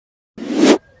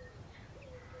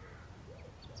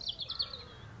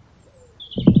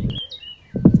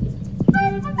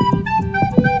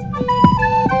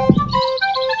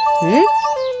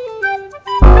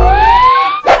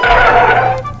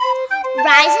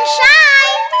and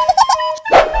shine!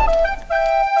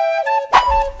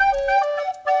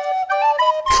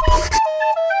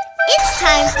 It's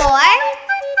time for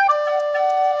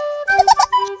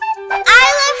I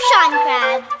Love Shawn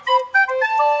Crab.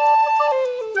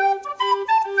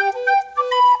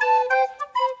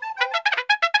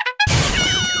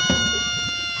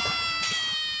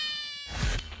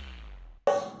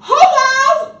 Hey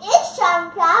guys, it's Shawn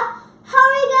Crab. How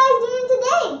are you guys doing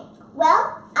today? Well,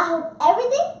 I hope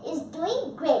everything is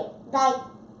doing great, like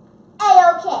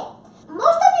A-OK.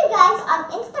 Most of you guys on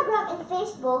Instagram and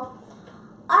Facebook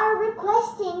are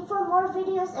requesting for more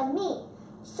videos of me.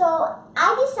 So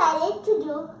I decided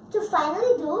to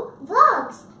finally do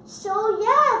vlogs. So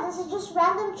yeah, this is just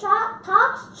random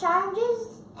talks,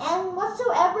 challenges, and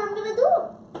whatsoever I'm gonna do.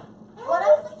 What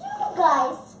if you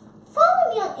guys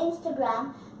follow me on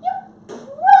Instagram, you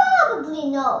probably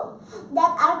know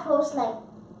that I post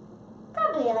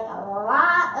probably a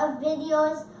lot of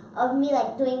videos of me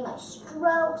doing my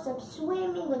strokes, of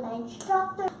swimming with my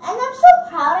instructor. And I'm so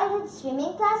proud I did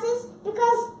swimming classes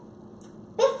because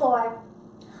before,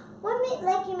 when we,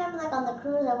 you remember on the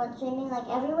cruise I went swimming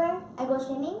everywhere I go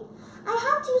swimming, I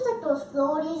have to use those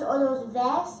floaties or those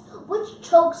vests which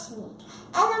chokes me.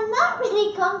 And I'm not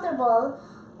really comfortable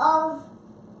of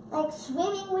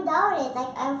swimming without it.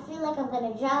 I feel like I'm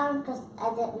gonna drown because I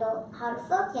didn't know how to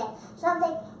float yet. So I'm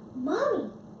like, Mommy,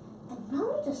 I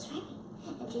know me to swimming.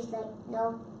 And she's like,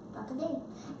 no, not today.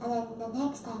 And then the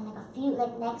next time, next year,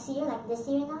 this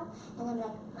year now, and I'm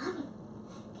like, Mommy,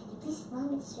 can you please learn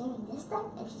me to swim this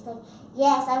time? And she's like,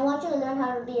 yes, I want you to learn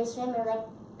how to be a swimmer.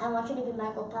 I want you to be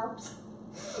Michael Phelps.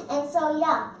 And so,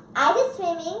 yeah, I did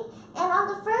swimming. And on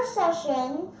the first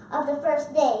session of the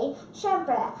first day,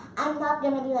 syempre, I'm not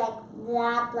gonna be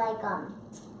what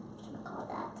should I call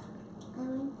that?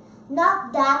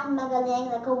 Not that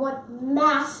magaling, I won't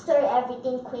master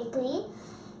everything quickly.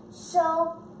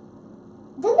 So,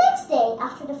 the next day,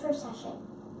 after the first session,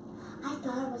 I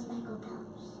thought I was Michael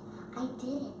Phelps. I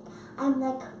did it.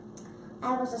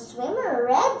 I was a swimmer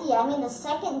already. The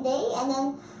second day, and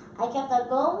then I kept on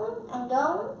going and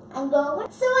going and going.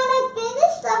 So when I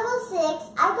finished level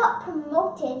 6, I got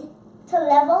promoted to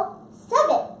level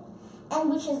 7, and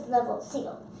which is level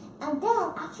 0. And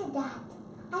then, after that,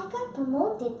 I got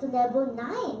promoted to level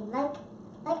 9.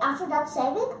 After that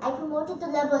 7, I promoted to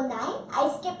level 9. I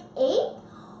skipped 8.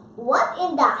 What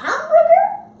in the hamburger?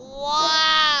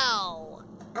 Wow!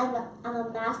 I'm a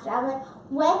master.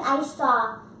 When I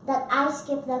saw that I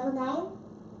skipped level 9, I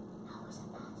was a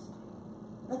master.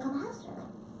 A master.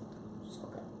 So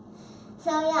good.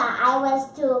 So yeah,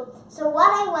 so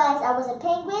what I was a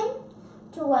penguin,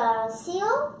 to a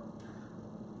seal,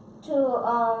 to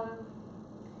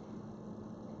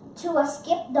a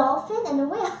skip dolphin and a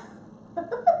whale.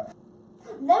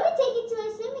 Let me take you to a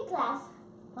swimming class.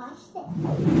 Watch this.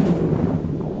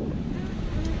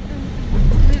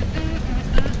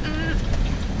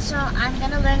 So I'm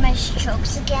gonna learn my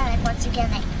strokes again, once again,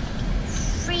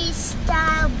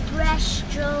 freestyle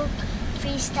breaststroke,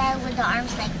 freestyle with the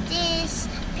arms like this,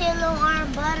 pillow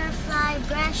arm, butterfly,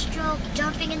 breaststroke,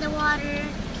 jumping in the water,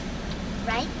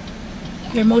 right?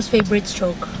 Yeah. Your most favorite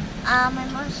stroke? My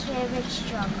most favorite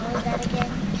stroke. What was that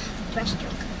again?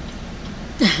 Breaststroke.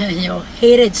 Your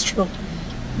hated stroke.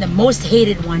 The most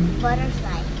hated one.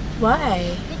 Butterfly.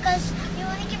 Why? Because you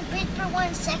only can breathe for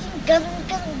 1 second.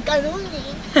 Ganun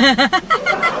eh.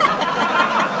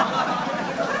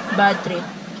 Bad trip.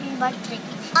 Bad trip.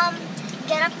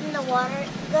 Get up in the water.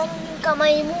 Ganun yung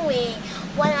kamay mo eh.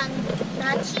 Walang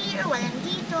not here, walang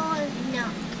dito. No.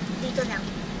 Dito lang.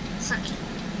 Sakit.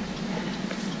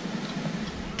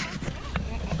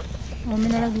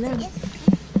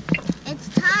 It's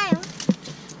time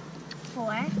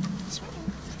for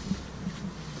swimming.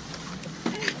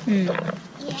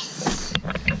 Yes.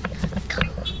 Go.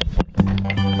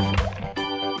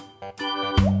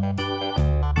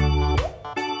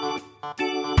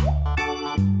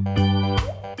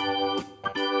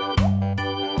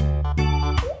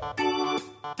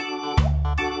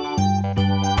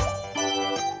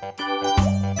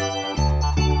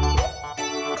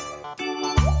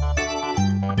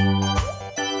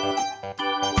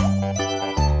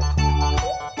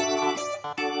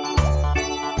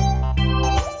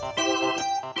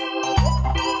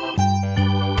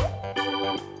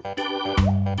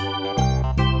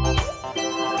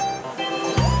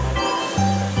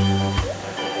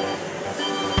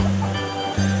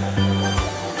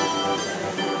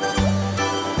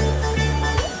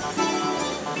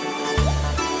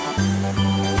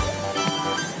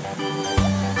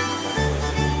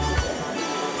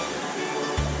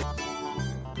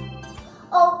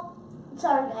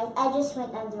 I just went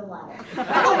underwater.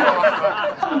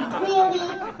 I'm really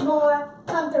more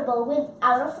comfortable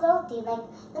without a floaty. Like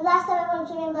the last time I went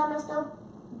swimming by myself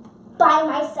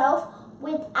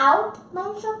without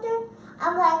my instructor,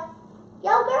 I'm like,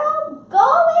 yo girl, go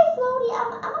away floaty.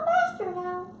 I'm a master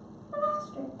now. I'm a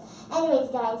master. Anyways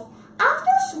guys,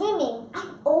 after swimming, I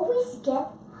always get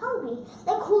hungry.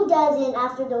 Like who doesn't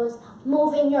after those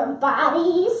moving your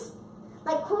bodies?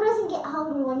 Like who doesn't get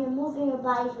hungry when you're moving your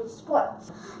bodies with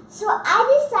sports? So I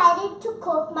decided to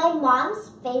cook my mom's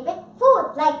favorite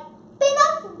food, like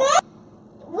pinakbet,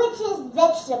 which is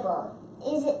vegetable.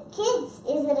 Is it, kids,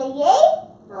 is it a yay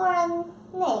or a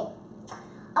nay?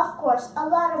 Of course, a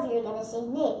lot of you are going to say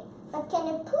nay. But can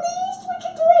you please switch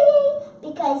it to a yay?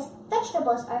 Because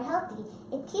vegetables are healthy.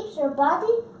 It keeps your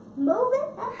body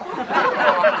moving.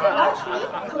 Watch me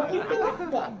cooking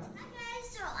pinakbet.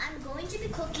 So I'm going to be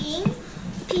cooking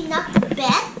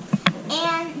pinakbet,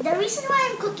 and the reason why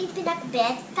I'm cooking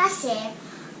pinakbet kasi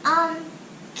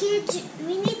kids,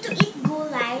 we need to eat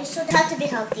gulay so that to be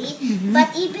healthy.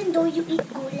 But even though you eat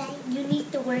gulay, you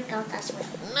need to work out as well.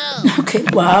 Okay,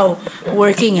 wow.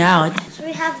 Working out. So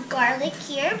we have garlic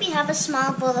here. We have a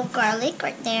small bowl of garlic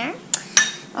right there.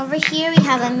 Over here we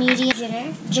have a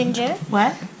medium ginger.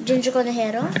 What? Ginger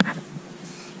conejero.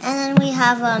 And then we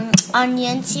have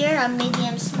onions here, a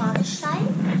medium smallish size.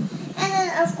 And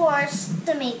then of course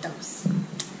tomatoes.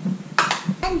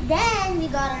 And then we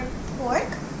got our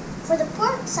pork. For the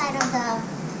pork side of the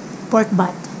Pork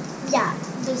butt. yeah,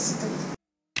 basically.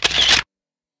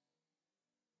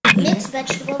 Mixed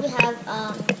vegetable we have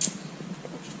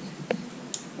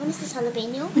what is this,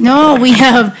 jalapeno? No, we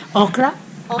have okra.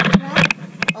 Okra.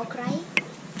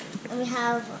 And we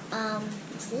have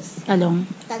what's this? Talong.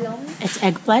 Talong. It's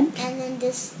eggplant. And then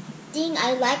this thing,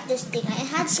 I like this thing. I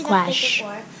had Squash.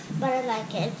 before, but I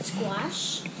like it. It's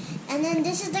squash. And then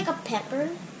this is like a pepper.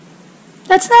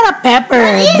 That's not a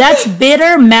pepper. That's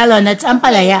bitter melon. That's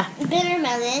ampalaya. Bitter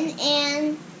melon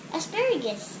and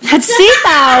asparagus. That's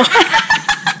sitaw.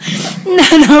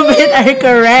 None of it are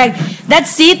correct.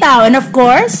 That's sitaw. And of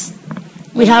course,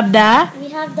 we have the We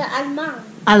have the alamang.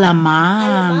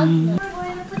 alamang. We're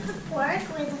going to put the pork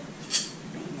with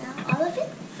all of it.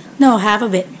 No, half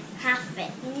of it. Half of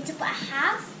it. You need to put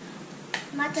half.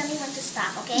 Ma, tell me when to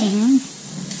stop, okay?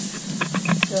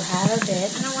 So half of it.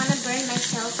 I don't want to burn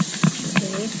myself.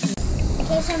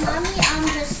 Okay, so mommy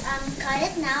just cut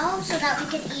it now so that we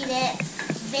can eat it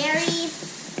very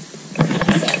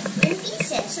in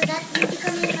pieces so that we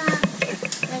become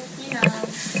like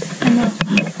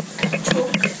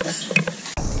choke.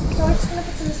 So we're just gonna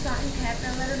put some salt and pepper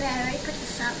a little bit. I already put the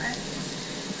salt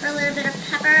for a little bit of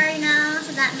pepper,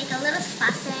 so that make a little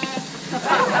spicy.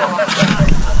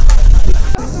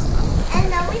 And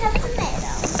now we have tomato.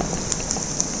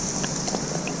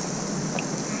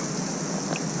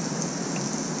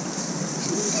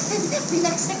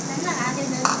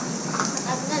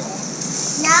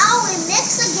 Now we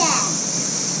mix again.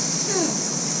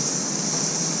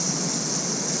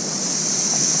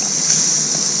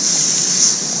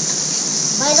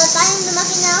 By the time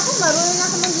lumaki na ako, marunong na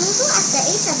ako magluto at the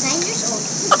age of 9 years old.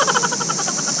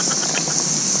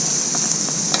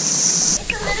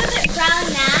 It's a little bit brown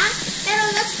na, pero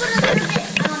let's put a little bit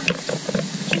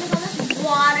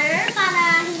water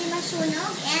para hindi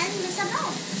masunog and masabaw.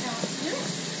 So, do it.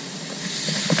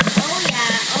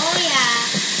 Oh yeah.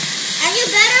 And you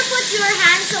better put your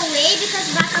hands away because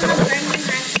baka mag-burn yung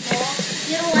hands mo.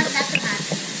 You don't want that to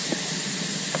happen.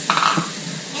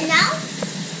 And now,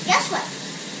 guess what?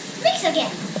 Mix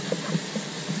again.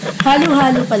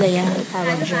 Halo-halo pala yan.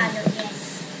 Tawag siya. Halo-halo,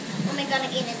 yes. Oh my god,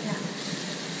 nag-init na.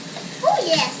 Oh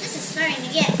yes, this is starting to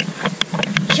get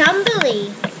jumbly.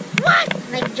 What?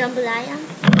 Like jambalaya?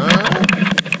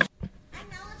 And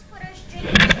now let's put our string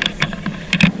beans.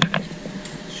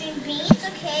 String beans,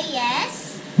 okay,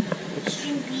 yes.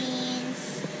 String beans.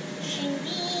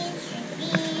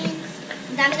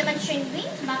 Ang dami naman string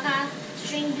beans. Baka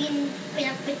string bean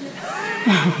pinakpit na.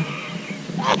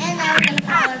 And now we're gonna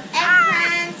put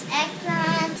eggplants.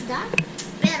 Done.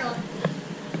 Pero,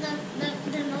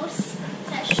 the most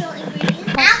special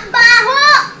ingredient. Ang baho!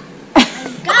 Oh my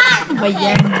god! Ba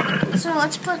yan? So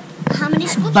let's put how many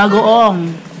scoops?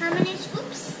 Bagoong. How many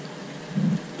scoops?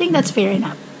 I think that's fair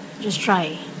enough. Just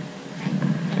try.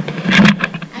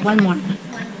 One more.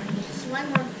 Yes. One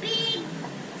more big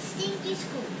stinky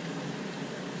scoop.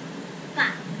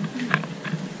 Pa.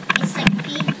 It's like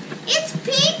pink. It's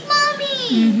pink,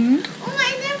 mommy! Oh my,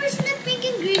 I never seen a pink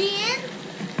ingredient.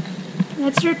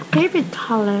 That's your favorite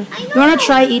color. I know. You wanna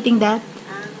try eating that?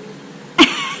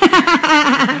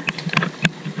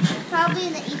 Probably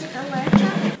gonna eat it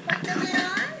allergic. Put the lid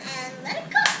on and let it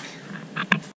cook.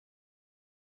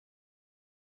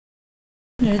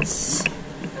 Let's...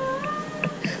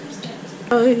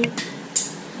 Ooh,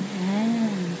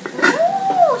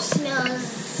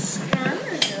 smells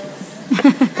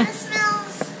That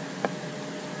smells...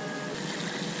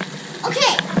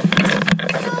 Okay,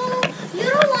 so you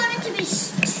don't want it to be too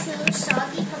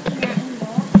soggy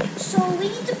anymore. So we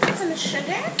need to put some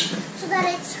sugar so that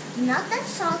it's not that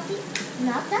salty,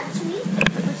 not that sweet,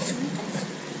 but sweet and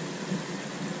sweet.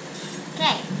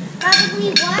 Okay,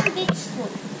 probably 1 big spoon.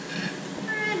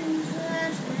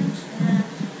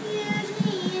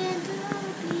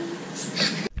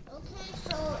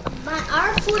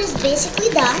 Our food is basically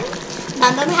done.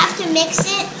 Now we have to mix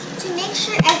it to make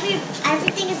sure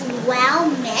everything is well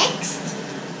mixed.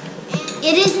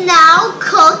 It is now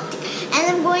cooked, and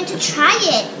I'm going to try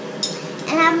it.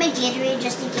 And I have my Gatorade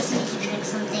just in case I need to drink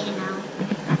something now.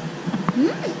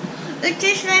 It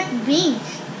tastes like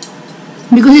beans.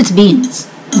 Because it's beans.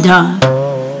 Duh.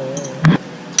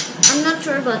 I'm not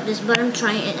sure about this, but I'm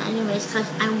trying it anyways because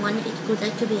I want it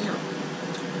to be healthy.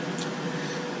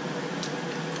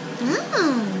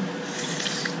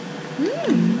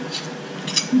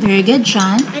 Very good,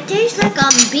 Sean. It tastes like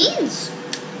beans.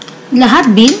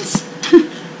 Lahat beans?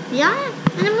 Yeah,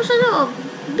 and I'm also loob.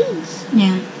 Beans.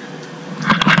 Yeah.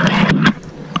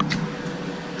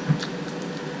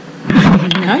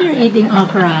 Now you're eating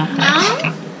okra.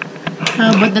 No? How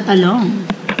about the talong?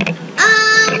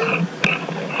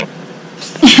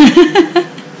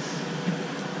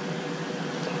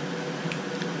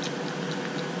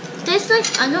 Tastes like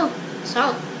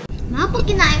salt. Pag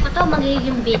kinain ko to,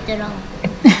 magiging bitter ako.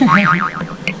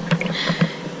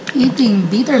 Eating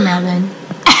bitter melon.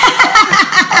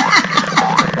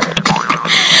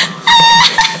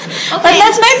 But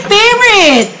that's my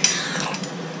favorite!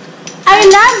 I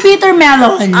love bitter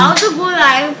melon. All the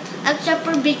gulay except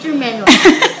for bitter melon.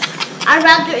 I'd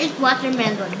rather eat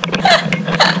watermelon.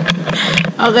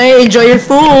 Okay, enjoy your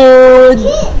food.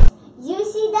 Kids, you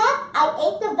see that? I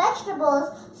ate the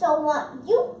vegetables, so I want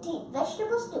you to eat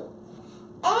vegetables too.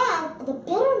 And the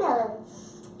bitter melon,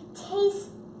 it tastes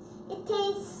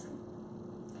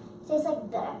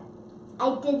like bitter.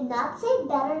 I did not say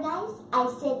better, guys. I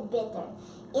said bitter.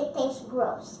 It tastes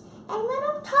gross. And when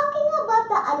I'm talking about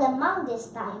the alamang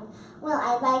this time, well,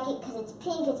 I like it because it's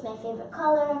pink. It's my favorite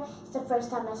color. It's the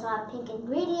first time I saw a pink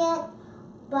ingredient.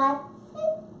 But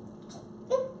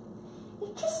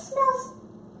it just smells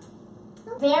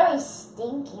very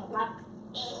stinky. Like,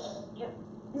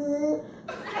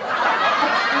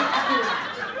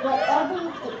 whatever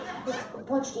you think. There's a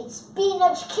bunch of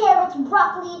spinach, carrots,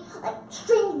 broccoli, like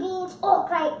string beans,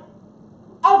 okra,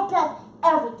 eggplant,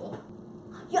 everything.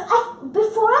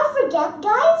 Before I forget,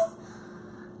 guys,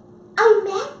 I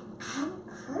met Ann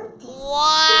Curtis.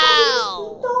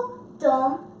 Wow! Because it was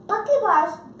Dom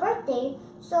Pakibar's birthday,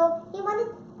 so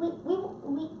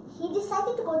he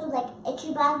decided to go to like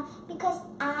Ep1 because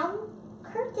Ann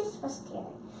Curtis was there.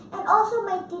 And also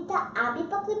my tita Abby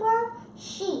Paklibar,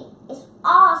 she is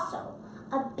also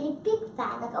a big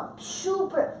fan, like a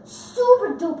super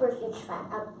duper huge fan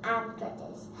of Ann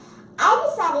Curtis. I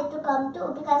decided to come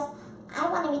too because I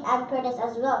want to meet Ann Curtis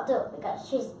as well too because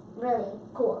she's really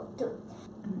cool too.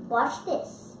 Watch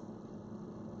this.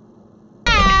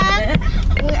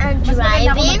 We are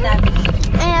driving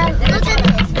and look at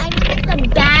this. I'm in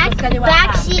the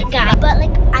back seat, guy. But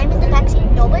like I'm in the back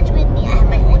seat, no one's with me. I have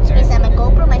my own space, I have my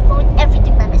GoPro, my phone,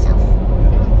 everything by myself.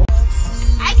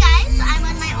 Hi guys, so I'm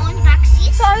on my own back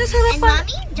seat. And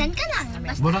mommy, dyan ka lang.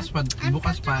 Bukas pa.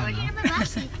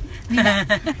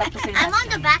 I'm on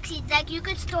the back seat. Like you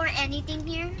could store anything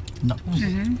here. No.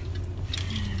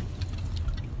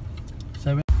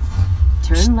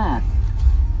 Turn left.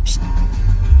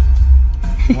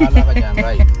 Wala ka dyan,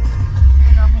 right?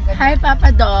 Hi,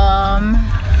 Papa Dom.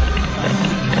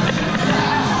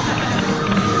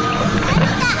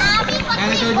 Abby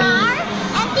Paklibar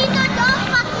and Tito Dom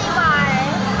Paklibar.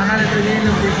 Akala ko din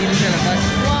yung bikini sa labas.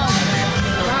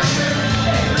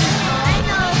 I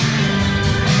know.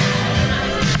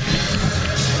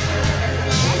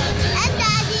 And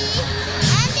Daddy,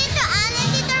 and Tito Ann,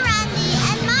 and Tito Randy,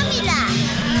 and Mommy La.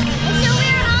 And so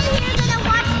we're all here gonna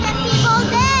watch the people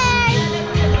there.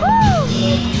 Woo!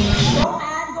 Go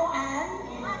Ann, go Ann.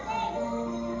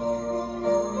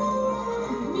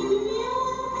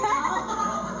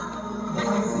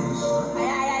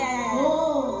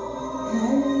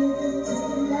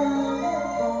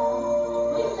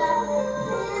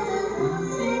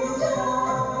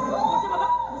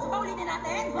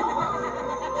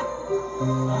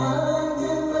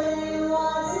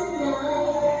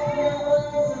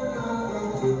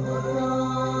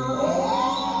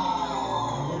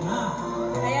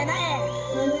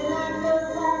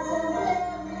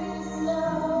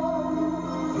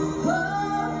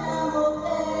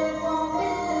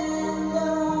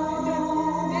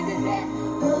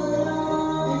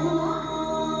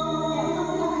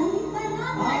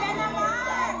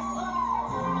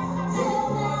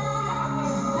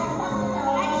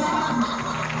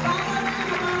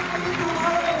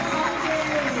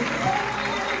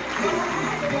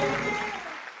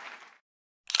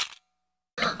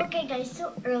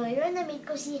 earlier, na-meet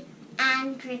ko si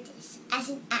Ann Curtis. As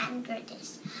in Ann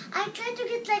Curtis. I tried to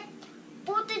get like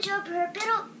footage of her,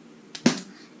 pero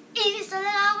inis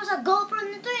talaga ako sa GoPro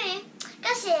nito eh.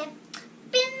 Kasi,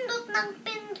 pindot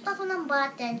ako ng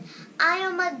button.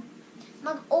 Ayaw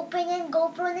mag-open yung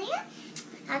GoPro na yan.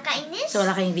 Nakakainis. So,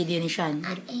 wala kayong video ni Sean?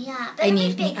 Yeah. Ay, Pero ni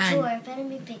may picture. Ann. Pero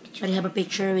may picture. But you have a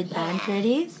picture with Ann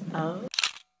Curtis? Oh.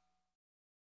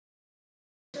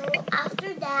 So,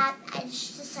 after that, I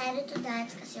just decided to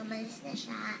dance kasi umalis na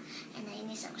siya. And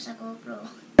nainis ako sa GoPro.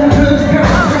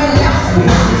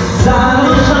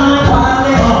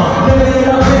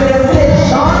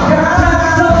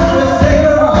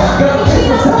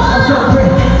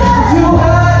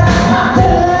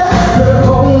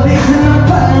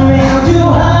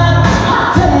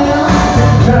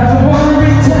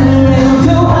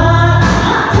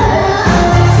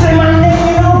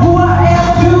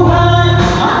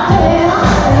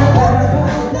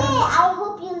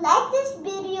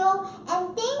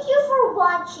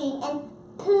 And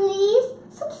please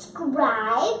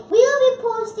subscribe. We will be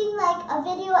posting like a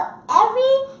video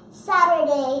every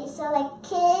Saturday, so like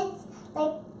kids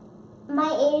like my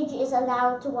age is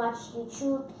allowed to watch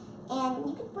YouTube, and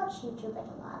you could watch YouTube like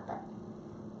a lot, but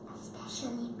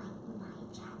especially my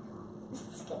channel.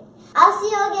 It's good. I'll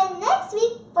see you again next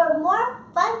week for more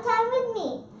fun time with me.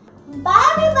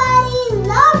 Bye everybody,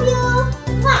 love you.